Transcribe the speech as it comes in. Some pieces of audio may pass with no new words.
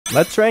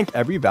Let's rank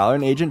every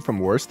Valorant agent from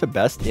worst to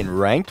best in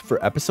ranked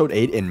for episode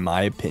 8 in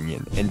my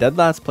opinion. In dead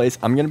last place,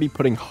 I'm going to be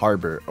putting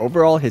Harbor.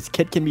 Overall, his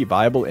kit can be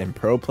viable in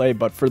pro play,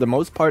 but for the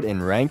most part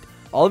in ranked,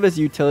 all of his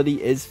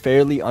utility is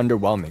fairly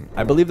underwhelming.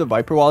 I believe the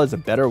Viper wall is a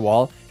better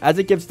wall as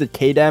it gives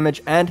decay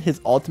damage and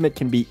his ultimate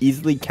can be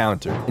easily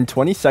countered. In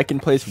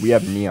 22nd place, we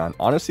have Neon.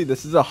 Honestly,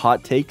 this is a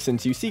hot take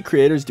since you see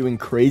creators doing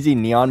crazy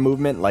Neon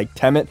movement like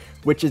Temet,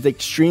 which is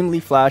extremely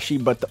flashy,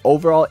 but the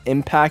overall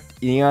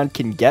impact Neon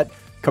can get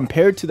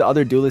compared to the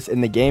other duelists in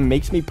the game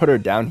makes me put her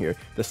down here.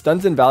 The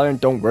stuns in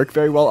Valorant don't work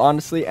very well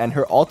honestly, and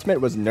her ultimate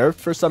was nerfed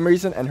for some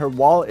reason, and her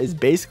wall is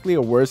basically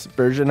a worse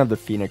version of the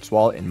Phoenix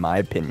wall in my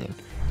opinion.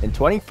 In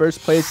 21st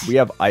place, we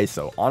have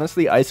ISO.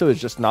 Honestly, ISO is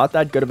just not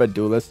that good of a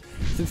duelist.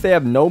 Since they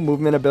have no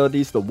movement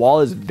abilities, the wall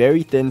is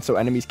very thin so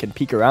enemies can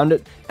peek around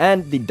it,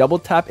 and the double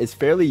tap is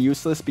fairly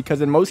useless because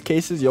in most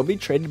cases, you'll be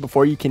traded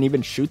before you can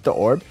even shoot the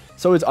orb,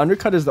 so his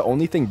undercut is the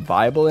only thing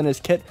viable in his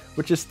kit,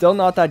 which is still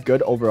not that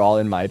good overall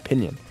in my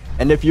opinion.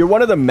 And if you're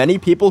one of the many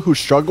people who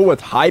struggle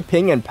with high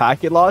ping and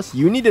packet loss,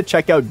 you need to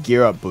check out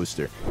GearUp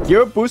Booster.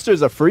 GearUp Booster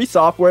is a free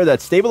software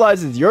that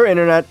stabilizes your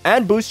internet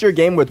and boosts your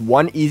game with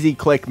one easy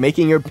click,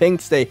 making your ping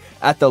stay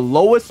at the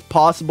lowest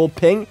possible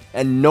ping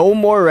and no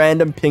more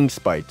random ping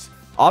spikes.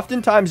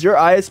 Oftentimes, your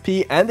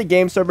ISP and the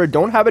game server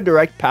don't have a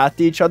direct path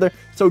to each other,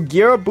 so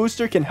GearUp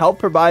Booster can help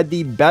provide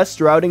the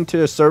best routing to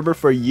the server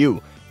for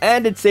you.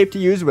 And it's safe to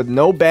use with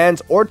no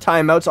bans or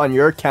timeouts on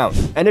your account.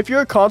 And if you're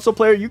a console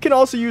player, you can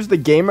also use the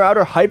game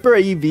router Hyper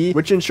AV,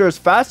 which ensures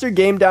faster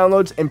game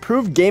downloads,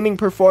 improved gaming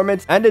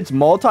performance, and it's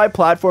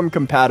multi-platform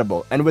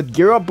compatible. And with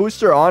GearUp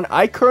Booster on,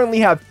 I currently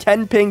have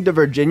 10 ping to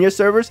Virginia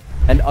servers,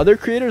 and other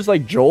creators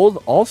like Joel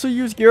also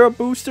use GearUp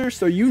Booster,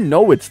 so you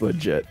know it's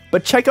legit.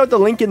 But check out the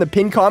link in the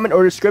pinned comment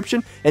or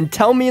description, and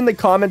tell me in the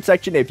comment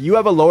section if you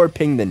have a lower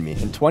ping than me.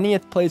 In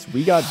 20th place,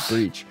 we got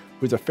Breach,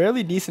 who's a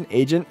fairly decent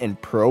agent in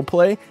pro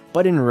play,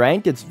 but in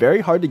ranked, it's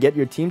very hard to get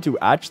your team to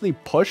actually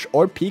push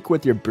or peek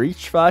with your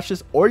breach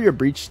flashes or your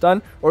breach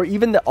stun or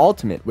even the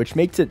ultimate, which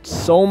makes it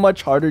so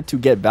much harder to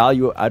get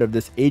value out of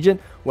this agent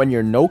when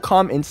your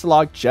no-comm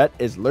instalock Jet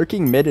is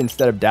lurking mid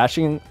instead of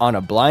dashing on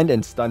a blind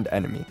and stunned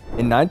enemy.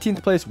 In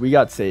 19th place, we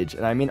got Sage,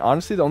 and I mean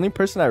honestly the only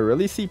person I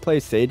really see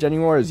play Sage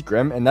anymore is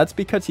Grim, and that's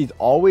because he's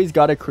always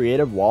got a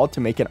creative wall to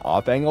make an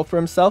off angle for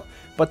himself,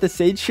 but the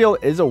Sage heal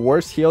is a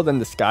worse heal than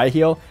the Sky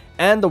heal,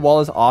 and the wall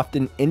is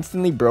often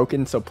instantly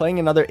broken, so playing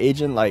another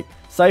agent like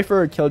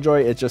Cypher or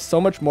Killjoy is just so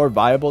much more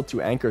viable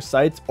to anchor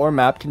sites or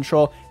map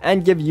control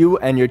and give you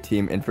and your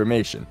team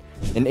information.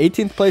 In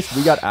 18th place,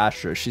 we got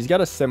Astra. She's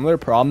got a similar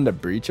problem to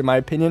Breach in my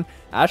opinion.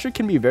 Astra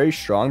can be very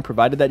strong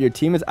provided that your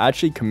team is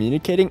actually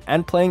communicating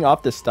and playing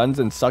off the stuns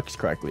and sucks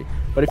correctly.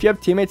 But if you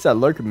have teammates that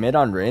lurk mid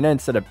on Reyna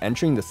instead of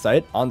entering the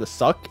site on the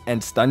suck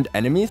and stunned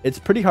enemies, it's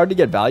pretty hard to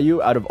get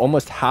value out of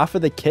almost half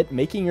of the kit,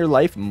 making your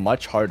life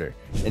much harder.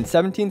 In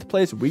 17th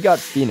place, we got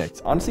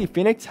Phoenix. Honestly,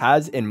 Phoenix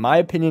has, in my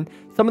opinion,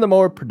 some of the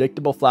more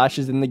predictable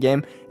flashes in the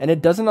game, and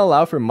it doesn't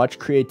allow for much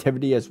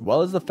creativity, as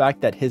well as the fact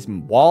that his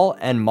wall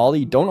and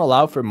molly don't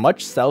allow for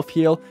much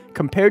self-heal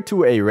compared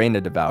to a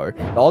Reyna Devour.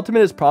 The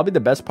ultimate is probably the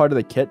best part of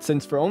the kit,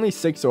 since for only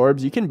 6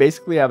 orbs you can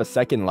basically have a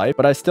second life,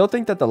 but I still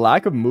think that the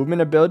lack of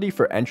movement ability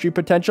for entry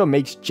potential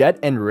makes Jet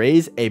and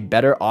Raze a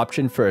better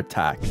option for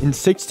attack. In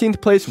 16th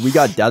place, we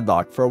got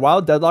Deadlock. For a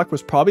while, Deadlock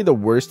was probably the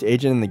worst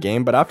agent in the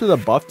game, but after the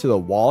buff to the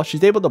wall,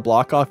 she's able to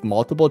block off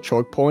multiple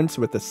choke points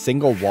with a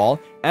single wall,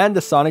 and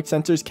the sonic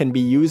sensors can be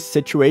used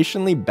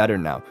situationally better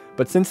now.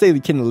 But since they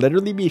can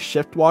literally be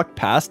shift walked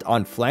past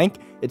on flank,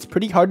 it's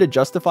pretty hard to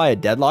justify a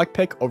Deadlock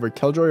pick over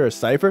Killjoy or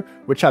Cypher,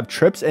 which have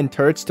trips and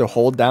turrets to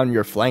hold down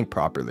your flank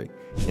properly.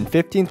 In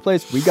 15th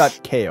place, we got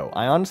KO.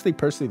 I honestly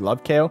personally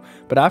love KO,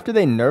 but after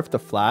they nerfed the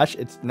flash,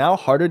 it's now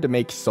harder to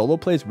make solo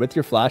plays with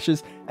your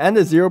flashes, and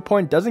the 0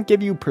 point doesn't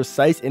give you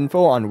precise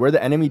info on where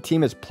the enemy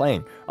team is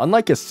playing,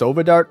 unlike a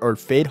Sova Dart or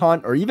Fade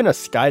Haunt or even a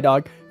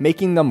Skydog,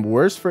 making them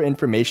worse for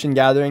information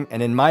gathering,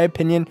 and in my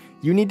opinion,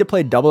 you need to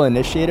play double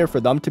initiator for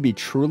them to be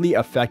truly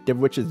effective,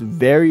 which is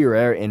very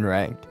rare in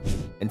ranked.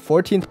 In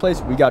 14th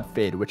place, we got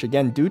Fade, which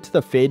again, due to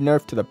the Fade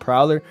nerf to the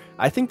Prowler,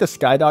 I think the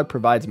Skydog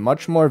provides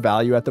much more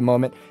value at the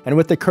moment, and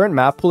with the current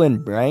map pool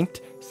in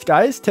ranked,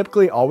 Sky is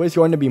typically always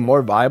going to be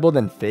more viable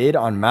than Fade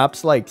on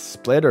maps like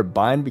Split or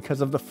Bind because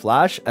of the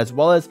flash, as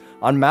well as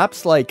on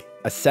maps like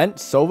Ascent,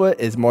 Sova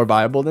is more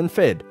viable than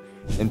Fade.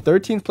 In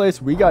 13th place,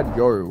 we got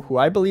Yoru, who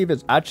I believe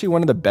is actually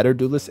one of the better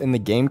duelists in the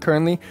game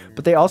currently,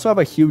 but they also have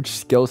a huge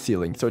skill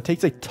ceiling, so it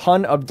takes a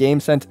ton of game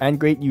sense and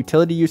great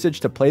utility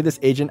usage to play this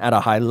agent at a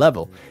high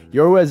level.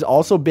 Yoru has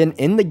also been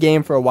in the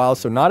game for a while,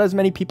 so not as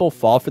many people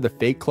fall for the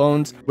fake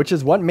clones, which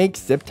is what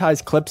makes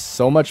Zip-Tie's clips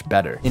so much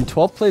better. In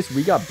 12th place,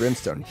 we got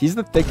Brimstone. He's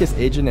the thickest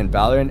agent in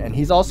Valorant, and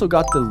he's also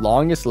got the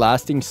longest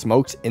lasting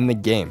smokes in the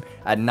game.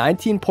 at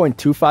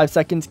 19.25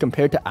 seconds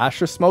compared to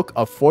Astra Smoke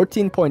of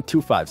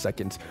 14.25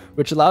 seconds,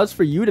 which allows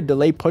for you to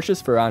delay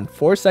pushes for around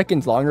 4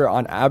 seconds longer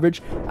on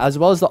average, as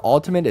well as the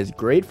ultimate is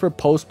great for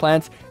post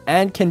plants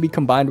and can be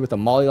combined with a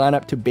molly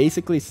lineup to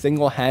basically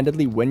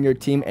single-handedly win your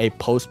team a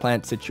post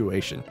plant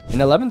situation. In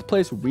 11th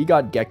place, we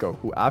got Gecko,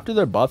 who after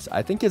their buffs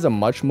I think is a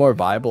much more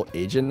viable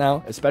agent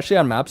now, especially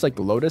on maps like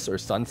Lotus or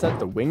Sunset.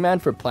 The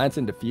wingman for plants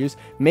and defuse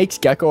makes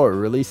Gecko a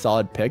really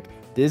solid pick.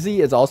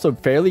 Dizzy is also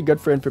fairly good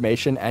for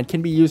information and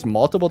can be used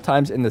multiple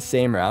times in the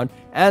same round,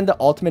 and the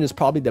ultimate is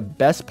probably the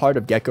best part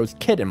of Gecko's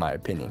kit in my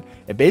opinion.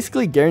 It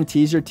basically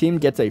guarantees your team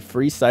gets a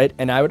free sight,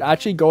 and I would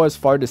actually go as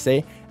far to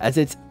say as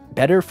it's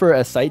better for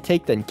a sight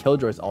take than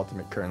Killjoy's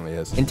ultimate currently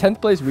is. In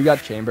 10th place, we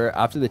got Chamber.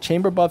 After the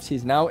Chamber buffs,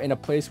 he's now in a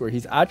place where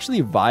he's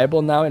actually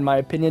viable now in my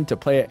opinion to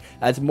play it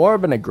as more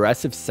of an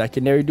aggressive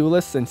secondary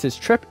duelist, since his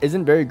trip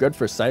isn't very good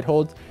for sight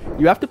holds.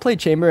 You have to play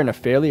Chamber in a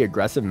fairly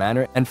aggressive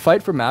manner and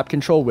fight for map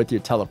control with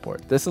your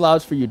teleport. This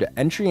allows for you to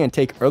entry and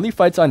take early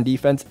fights on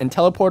defense and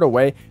teleport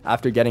away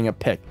after getting a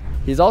pick.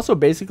 He's also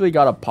basically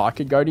got a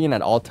pocket guardian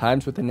at all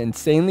times with an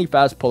insanely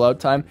fast pullout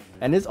time,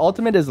 and his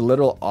ultimate is a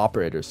literal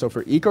operator, so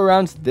for eco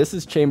rounds, this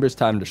is Chamber's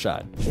time to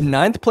shine. In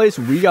 9th place,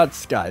 we got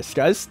Skye.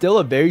 Skye's still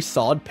a very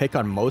solid pick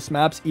on most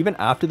maps, even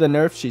after the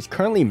nerf. She's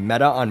currently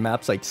meta on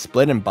maps like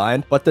Split and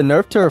Bind, but the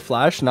nerf to her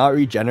flash not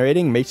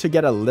regenerating makes her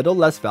get a little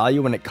less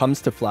value when it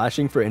comes to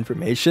flashing for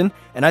information,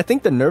 and I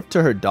think the nerf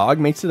to her dog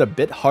makes it a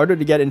bit harder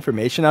to get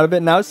information out of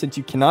it now, since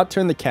you cannot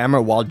turn the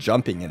camera while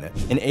jumping in it.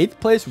 In 8th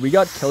place, we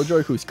got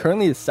Killjoy, who's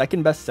currently the second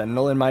best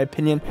Sentinel in my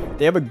opinion.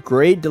 They have a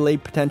great delay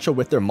potential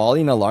with their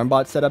molly and alarm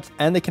bot setups,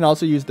 and they can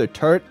also use their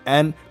turret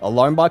and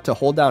alarm bot to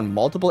hold down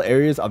multiple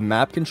areas of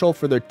map control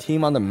for their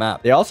team on the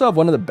map. They also have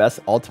one of the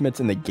best ultimates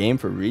in the game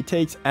for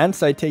retakes and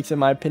sight takes in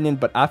my opinion,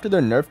 but after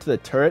their nerf to the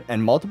turret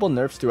and multiple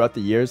nerfs throughout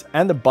the years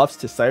and the buffs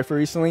to Cypher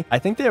recently, I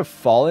think they have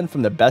fallen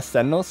from the best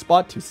Sentinel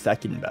spot to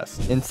second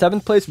best. In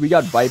 7th place, we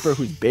got Viper,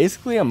 who's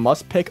basically a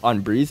must pick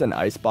on Breeze and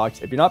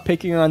Icebox. If you're not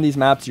picking her on these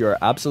maps, you are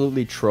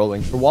absolutely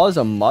trolling. Her wall is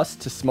a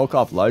must to smoke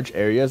off large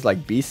areas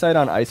like B side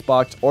on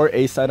Icebox or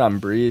A side on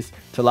Breeze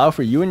to allow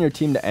for you and your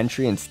team to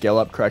entry and scale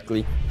up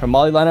correctly. Her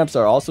molly lineups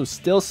are also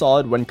still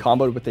solid when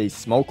comboed with a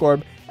smoke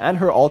orb, and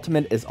her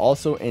ultimate is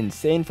also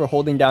insane for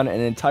holding down an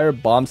entire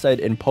bomb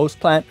site in post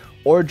plant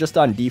or just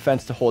on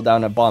defense to hold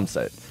down a bomb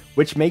site,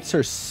 which makes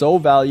her so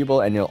valuable,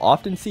 and you'll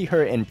often see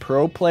her in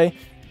pro play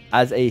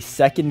as a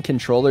second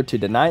controller to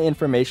deny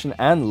information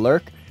and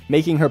lurk,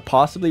 making her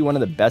possibly one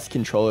of the best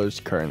controllers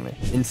currently.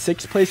 In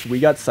 6th place, we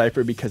got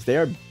Cypher because they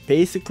are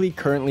basically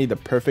currently the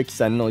perfect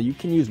Sentinel. You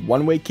can use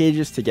one-way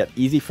cages to get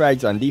easy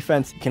frags on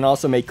defense. You can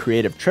also make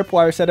creative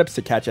tripwire setups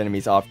to catch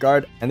enemies off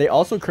guard, and they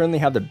also currently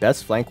have the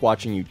best flank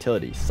watching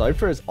utility.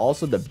 Cypher is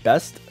also the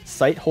best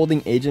sight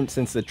holding agent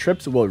since the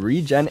trips will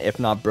regen if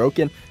not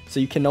broken, so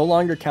you can no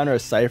longer counter a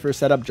Cypher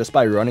setup just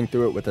by running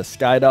through it with a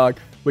Skydog,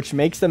 which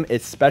makes them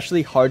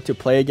especially hard to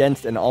play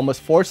against and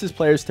almost forces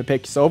players to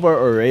pick Sova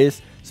or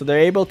Raze, so they're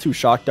able to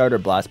shock dart or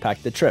blast pack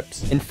the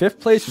trips. In 5th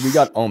place, we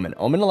got Omen.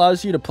 Omen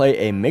allows you to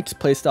play a mixed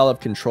playstyle of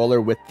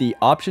controller with the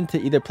option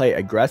to either play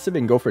aggressive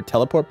and go for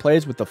teleport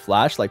plays with the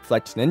flash like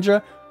Flex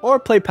Ninja, or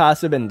play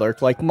passive and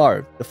lurk like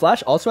Marv. The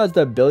flash also has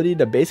the ability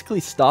to basically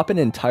stop an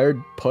entire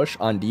push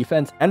on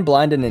defense and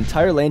blind an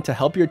entire lane to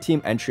help your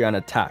team entry on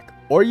attack.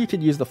 Or you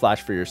could use the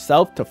flash for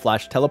yourself to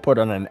flash teleport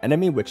on an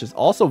enemy, which is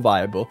also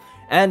viable,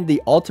 and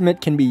the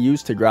ultimate can be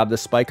used to grab the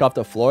spike off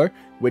the floor,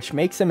 which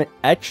makes him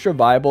extra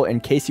viable in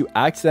case you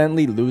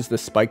accidentally lose the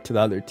spike to the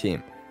other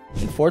team.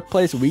 In 4th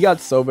place, we got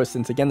Sova,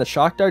 since again the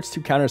shock darts to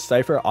counter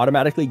Cypher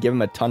automatically give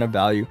him a ton of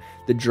value.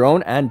 The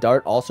drone and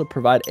dart also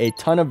provide a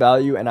ton of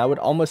value, and I would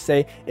almost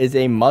say is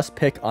a must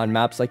pick on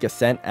maps like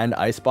Ascent and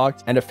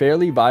Icebox, and a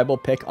fairly viable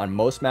pick on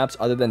most maps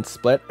other than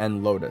Split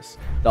and Lotus.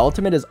 The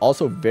ultimate is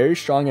also very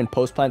strong in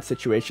post plant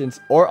situations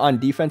or on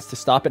defense to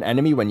stop an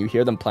enemy when you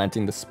hear them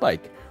planting the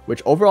spike,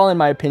 which overall in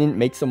my opinion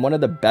makes them one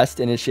of the best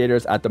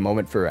initiators at the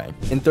moment for rank.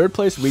 In 3rd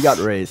place, we got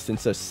Raze,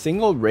 since a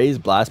single Raze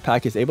blast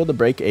pack is able to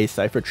break a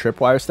Cypher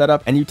tripwire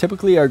setup, and you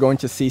typically are going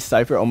to see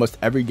Cypher almost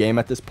every game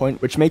at this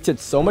point, which makes it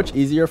so much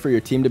easier for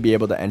your team to be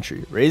able to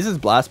entry. Raze's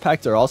blast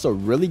packs are also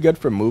really good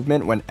for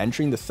movement when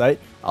entering the site,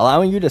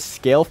 allowing you to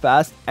scale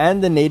fast,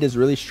 and the nade is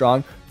really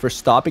strong for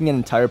stopping an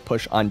entire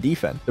push on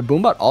defense. The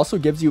boombot also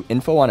gives you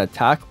info on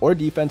attack or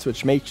defense,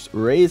 which makes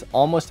Raze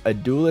almost a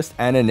duelist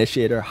and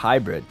initiator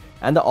hybrid.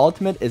 And the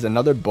ultimate is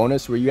another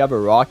bonus where you have a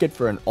rocket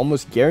for an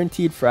almost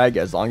guaranteed frag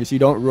as long as you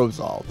don't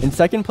resolve. In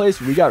 2nd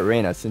place, we got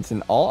Reyna, since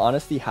in all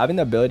honesty, having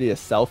the ability to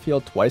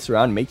self-heal twice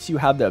around makes you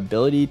have the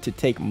ability to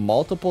take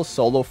multiple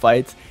solo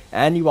fights,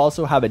 and you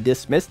also have a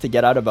dismiss to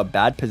get out of a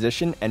bad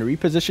position and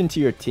reposition to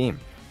your team.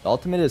 The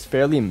ultimate is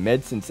fairly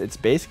mid, since it's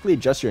basically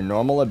just your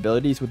normal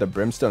abilities with a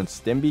Brimstone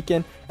Stim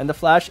Beacon, and the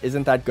flash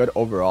isn't that good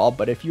overall,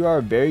 but if you are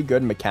a very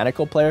good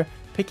mechanical player,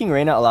 picking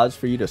Reyna allows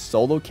for you to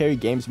solo carry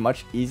games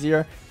much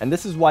easier, and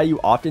this is why you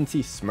often see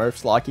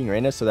Smurfs locking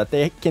Reyna so that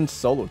they can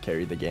solo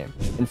carry the game.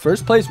 In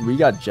 1st place, we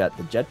got Jet.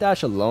 The Jet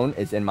Dash alone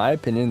is in my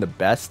opinion the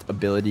best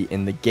ability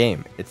in the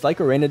game. It's like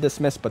a Reyna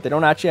Dismiss, but they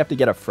don't actually have to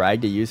get a frag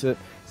to use it,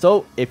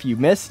 So if you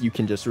miss, you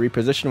can just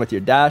reposition with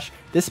your dash.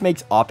 This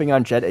makes opping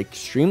on Jett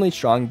extremely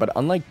strong, but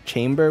unlike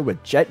Chamber,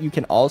 with Jett you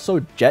can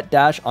also Jett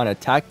dash on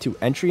attack to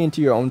entry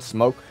into your own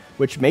smoke,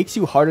 which makes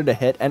you harder to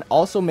hit and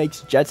also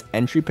makes Jett's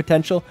entry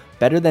potential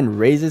better than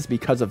Raze's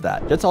because of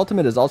that. Jett's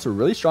ultimate is also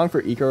really strong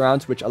for eco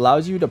rounds, which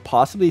allows you to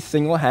possibly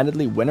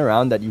single-handedly win a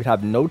round that you'd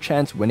have no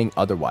chance winning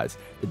otherwise.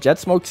 The Jett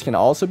smokes can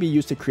also be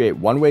used to create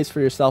one-ways for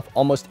yourself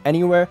almost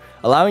anywhere,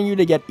 allowing you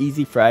to get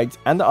easy frags,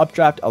 and the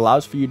updraft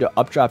allows for you to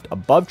updraft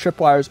above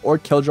tripwires or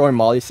killjoy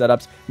molly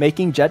setups,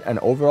 making Jett an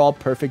overall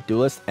perfect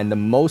duelist and the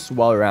most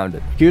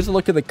well-rounded. Here's a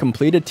look at the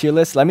completed tier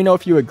list. Let me know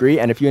if you agree,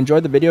 and if you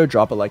enjoyed the video,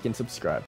 drop a like and subscribe.